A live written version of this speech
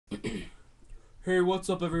Hey, what's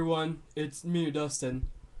up, everyone? It's me, Dustin,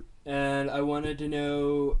 and I wanted to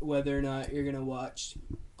know whether or not you're gonna watch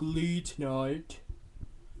Glee tonight.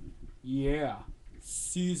 Yeah,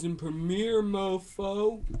 season premiere,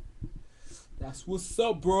 mofo. That's what's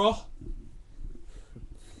up, bro.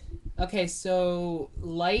 Okay, so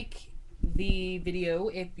like the video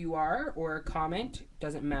if you are, or comment,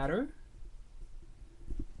 doesn't matter.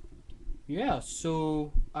 Yeah,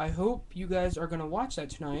 so I hope you guys are gonna watch that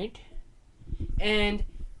tonight. And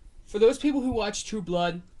for those people who watch True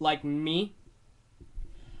Blood, like me,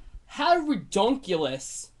 how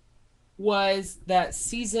redonkulous was that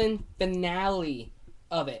season finale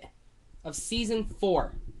of it, of season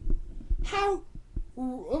 4? How,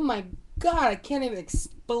 oh my god, I can't even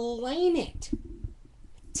explain it.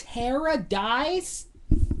 Tara dies?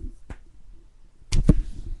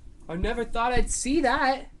 I never thought I'd see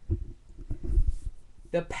that.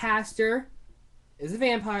 The pastor is a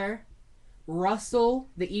vampire. Russell,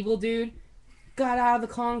 the evil dude, got out of the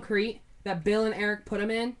concrete that Bill and Eric put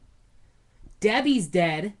him in. Debbie's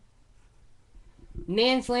dead.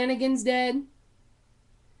 Nan Flanagan's dead.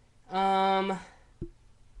 That's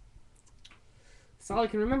all I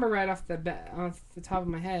can remember right off the top of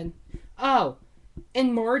my head. Oh,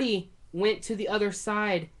 and Marty went to the other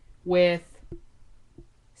side with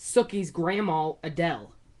Sookie's grandma,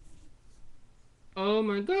 Adele. Oh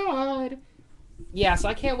my god. Yeah, so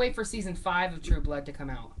I can't wait for season 5 of True Blood to come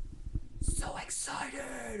out. So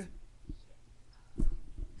excited!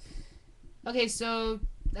 Okay, so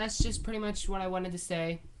that's just pretty much what I wanted to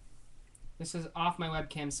say. This is off my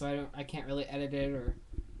webcam, so I can't really edit it or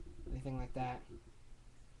anything like that.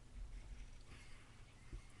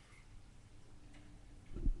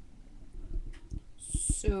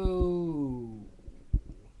 So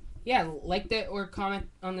yeah, like that or comment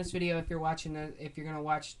on this video if you're watching if you're gonna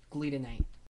watch Glee tonight.